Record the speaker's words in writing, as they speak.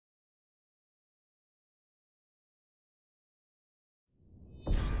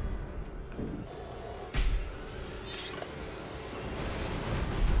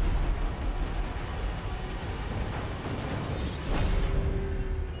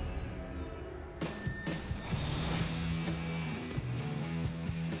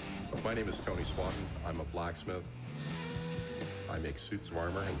My name is Tony Swatton. I'm a blacksmith. I make suits of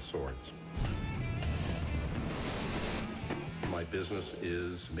armor and swords. My business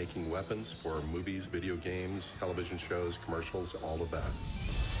is making weapons for movies, video games, television shows, commercials, all of that.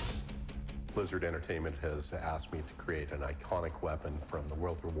 Blizzard Entertainment has asked me to create an iconic weapon from the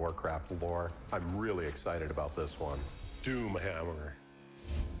World of Warcraft lore. I'm really excited about this one. Doomhammer.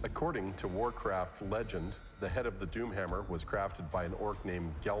 According to Warcraft legend, the head of the Doomhammer was crafted by an orc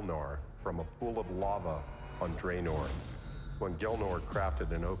named Gelnor from a pool of lava on Draenor. When Gelnor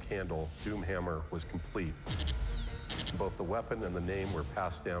crafted an oak handle, Doomhammer was complete. Both the weapon and the name were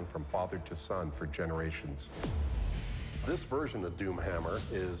passed down from father to son for generations. This version of Doomhammer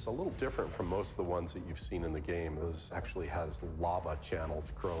is a little different from most of the ones that you've seen in the game. This actually has lava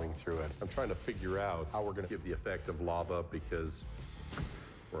channels growing through it. I'm trying to figure out how we're going to give the effect of lava because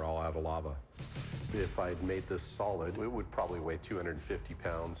we're all out of lava. If I'd made this solid, it would probably weigh 250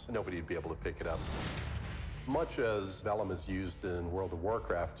 pounds. Nobody would be able to pick it up. Much as vellum is used in World of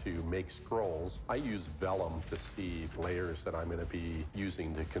Warcraft to make scrolls, I use vellum to seed layers that I'm going to be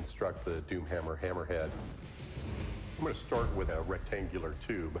using to construct the Doomhammer hammerhead. I'm going to start with a rectangular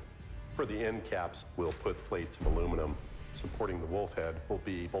tube. For the end caps, we'll put plates of aluminum. Supporting the wolf head will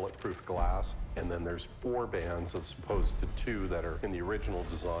be bulletproof glass, and then there's 4 bands as opposed to 2 that are in the original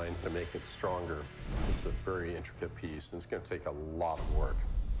design to make it stronger. This is a very intricate piece, and it's going to take a lot of work.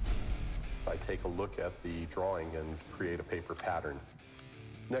 I take a look at the drawing and create a paper pattern.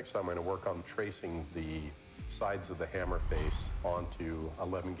 Next, I'm going to work on tracing the sides of the hammer face onto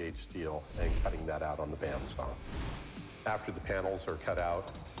 11 gauge steel and cutting that out on the bandsaw. After the panels are cut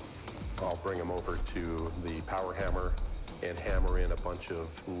out, I'll bring them over to the power hammer and hammer in a bunch of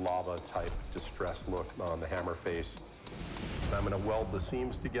lava-type distress look on the hammer face. I'm going to weld the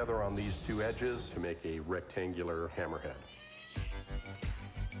seams together on these 2 edges to make a rectangular hammerhead.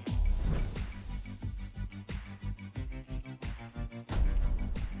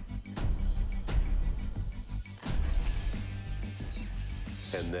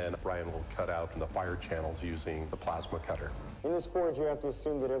 And then Brian will cut out the fire channels using the plasma cutter. In this forge, you have to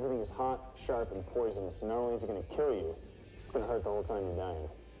assume that everything is hot, sharp, and poisonous. So not only is it going to kill you, it's going to hurt the whole time you're dying.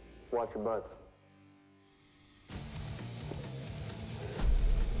 Watch your butts.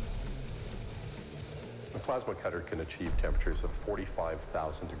 The plasma cutter can achieve temperatures of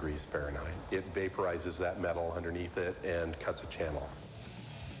 45,000 degrees Fahrenheit. It vaporizes that metal underneath it and cuts a channel.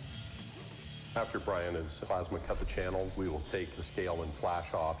 After Brian has plasma cut the channels, we will take the scale and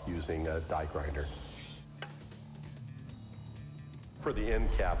flash off using a die grinder. For the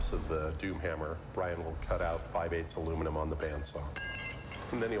end caps of the Doomhammer, Brian will cut out 5/8 aluminum on the bandsaw.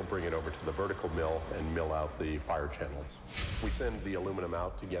 And then he'll bring it over to the vertical mill and mill out the fire channels. We send the aluminum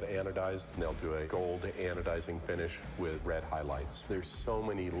out to get anodized, and they'll do a gold anodizing finish with red highlights. There's so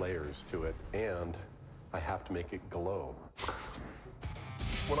many layers to it, and I have to make it glow.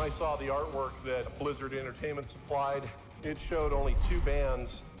 When I saw the artwork that Blizzard Entertainment supplied, it showed only 2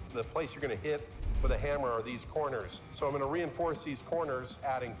 bands. The place you're going to hit with a hammer are these corners. So I'm going to reinforce these corners,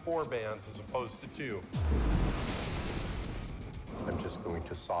 adding 4 bands as opposed to 2. I'm just going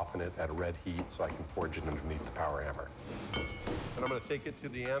to soften it at a red heat so I can forge it underneath the power hammer. And I'm going to take it to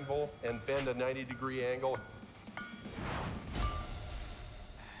the anvil and bend a 90-degree angle.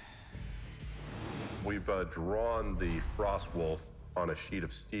 We've drawn the frost wolf on a sheet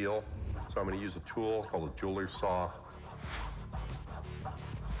of steel. So I'm going to use a tool called a jeweler's saw.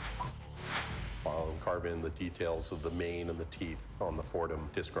 I'll carve in the details of the mane and the teeth on the Fordham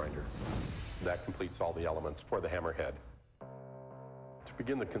disc grinder. That completes all the elements for the hammerhead. To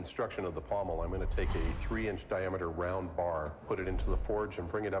begin the construction of the pommel, I'm going to take a 3-inch diameter round bar, put it into the forge, and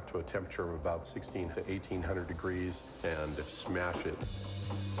bring it up to a temperature of about 1600 to 1800 degrees, and smash it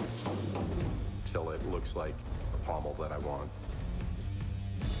till it looks like the pommel that I want.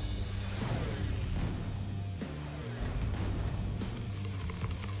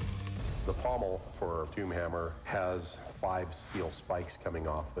 The pommel for Doomhammer has 5 steel spikes coming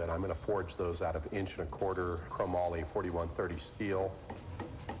off it. I'm going to forge those out of 1¼ inch chromoly 4130 steel.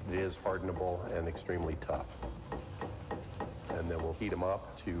 It is hardenable and extremely tough. And then we'll heat them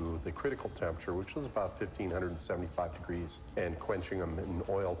up to the critical temperature, which is about 1575 degrees, and quenching them in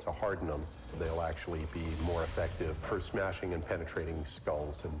oil to harden them. They'll actually be more effective for smashing and penetrating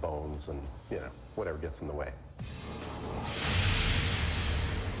skulls and bones and, whatever gets in the way.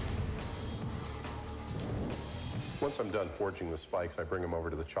 Once I'm done forging the spikes, I bring them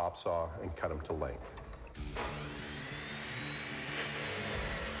over to the chop saw and cut them to length.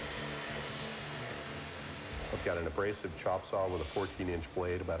 I've got an abrasive chop saw with a 14-inch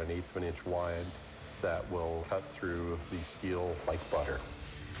blade, about 1/8 of an inch wide, that will cut through the steel like butter.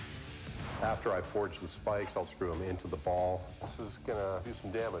 After I forge the spikes, I'll screw them into the ball. This is gonna do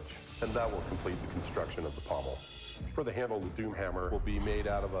some damage, and that will complete the construction of the pommel. For the handle, the Doom Hammer will be made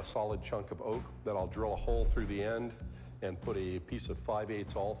out of a solid chunk of oak that I'll drill a hole through the end and put a piece of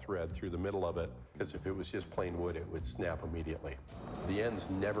 5/8 all thread through the middle of it, because if it was just plain wood, it would snap immediately. The ends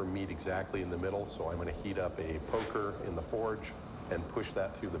never meet exactly in the middle, so I'm gonna heat up a poker in the forge and push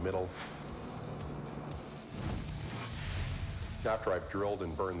that through the middle. After I've drilled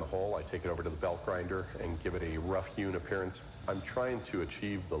and burned the hole, I take it over to the belt grinder and give it a rough-hewn appearance. I'm trying to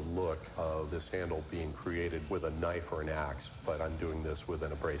achieve the look of this handle being created with a knife or an axe, but I'm doing this with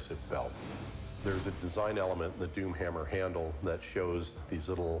an abrasive belt. There's a design element in the Doom Hammer handle that shows these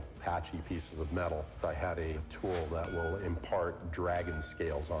little patchy pieces of metal. I had a tool that will impart dragon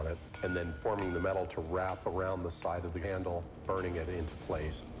scales on it, and then forming the metal to wrap around the side of the handle, burning it into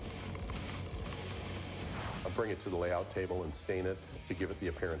place. I'll bring it to the layout table and stain it to give it the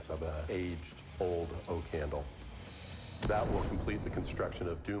appearance of an aged, old oak handle. That will complete the construction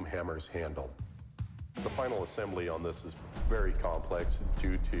of Doom Hammer's handle. The final assembly on this is very complex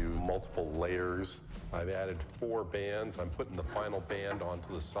due to multiple layers. I've added 4 bands. I'm putting the final band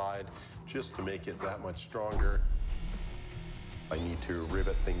onto the side just to make it that much stronger. I need to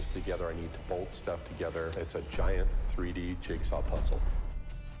rivet things together. I need to bolt stuff together. It's a giant 3D jigsaw puzzle.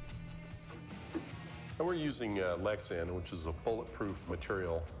 And we're using Lexan, which is a bulletproof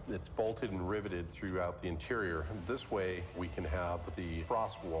material. It's bolted and riveted throughout the interior. This way, we can have the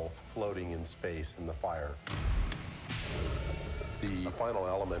frost wolf floating in space in the fire. The final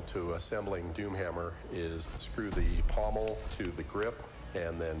element to assembling Doom Hammer is screw the pommel to the grip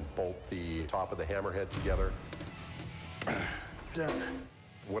and then bolt the top of the hammerhead together. Done.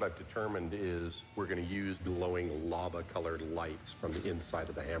 What I've determined is we're going to use glowing lava-colored lights from the inside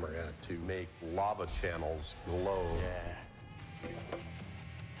of the hammerhead to make lava channels glow. Yeah.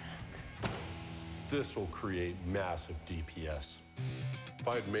 This will create massive DPS. If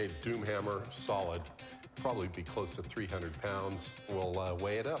I'd made Doom Hammer solid, probably be close to 300 pounds. We'll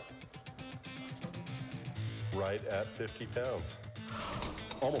weigh it up. Right at 50 pounds.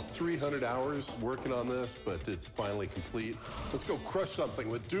 Almost 300 hours working on this, but it's finally complete. Let's go crush something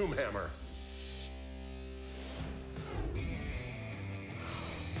with Doom Hammer.